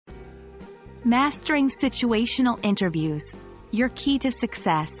Mastering situational interviews, your key to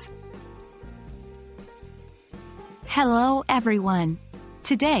success. Hello everyone.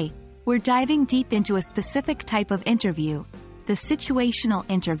 Today, we're diving deep into a specific type of interview, the situational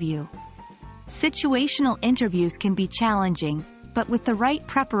interview. Situational interviews can be challenging, but with the right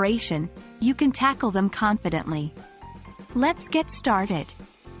preparation, you can tackle them confidently. Let's get started.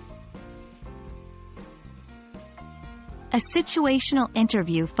 A situational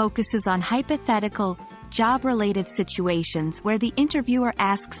interview focuses on hypothetical, job-related situations where the interviewer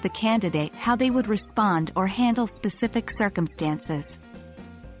asks the candidate how they would respond or handle specific circumstances.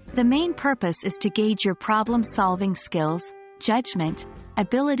 The main purpose is to gauge your problem-solving skills, judgment,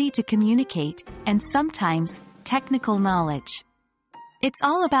 ability to communicate, and sometimes, technical knowledge. It's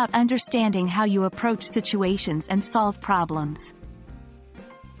all about understanding how you approach situations and solve problems.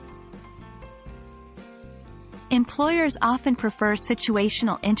 Employers often prefer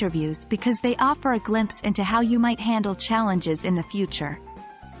situational interviews because they offer a glimpse into how you might handle challenges in the future.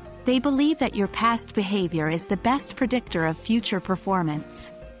 They believe that your past behavior is the best predictor of future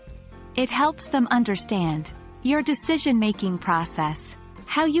performance. It helps them understand your decision-making process,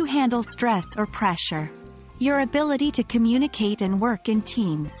 how you handle stress or pressure, your ability to communicate and work in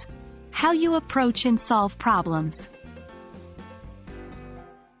teams, how you approach and solve problems.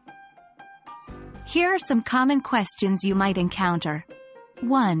 Here are some common questions you might encounter.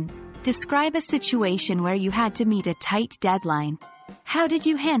 1. Describe a situation where you had to meet a tight deadline. How did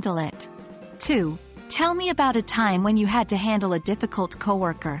you handle it? 2. Tell me about a time when you had to handle a difficult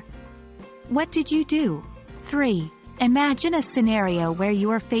coworker. What did you do? 3. Imagine a scenario where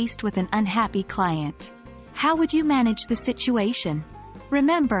you are faced with an unhappy client. How would you manage the situation?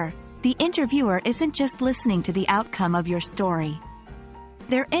 Remember, the interviewer isn't just listening to the outcome of your story.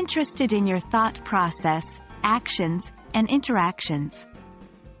 They're interested in your thought process, actions, and interactions.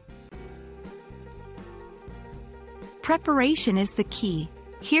 Preparation is the key.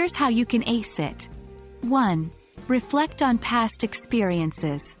 Here's how you can ace it. 1. Reflect on past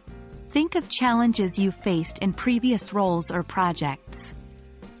experiences. Think of challenges you faced in previous roles or projects.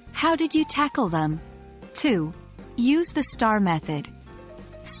 How did you tackle them? 2. Use the STAR method.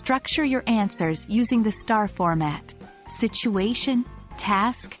 Structure your answers using the STAR format: situation,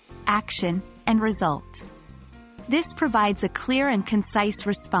 task, action, and result. This provides a clear and concise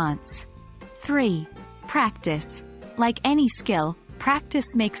response. 3. Practice. Like any skill,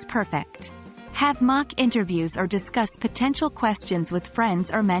 practice makes perfect. Have mock interviews or discuss potential questions with friends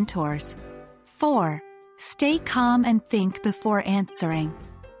or mentors. 4. Stay calm and think before answering.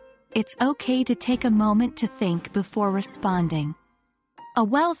 It's okay to take a moment to think before responding. A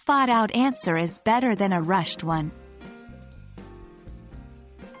well-thought-out answer is better than a rushed one.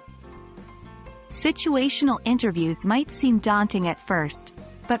 Situational interviews might seem daunting at first,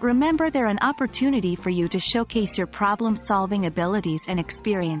 but remember they're an opportunity for you to showcase your problem-solving abilities and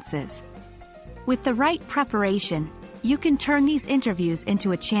experiences. With the right preparation, you can turn these interviews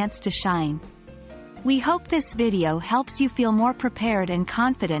into a chance to shine. We hope this video helps you feel more prepared and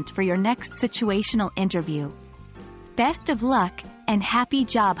confident for your next situational interview. Best of luck, and happy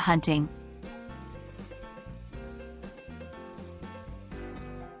job hunting!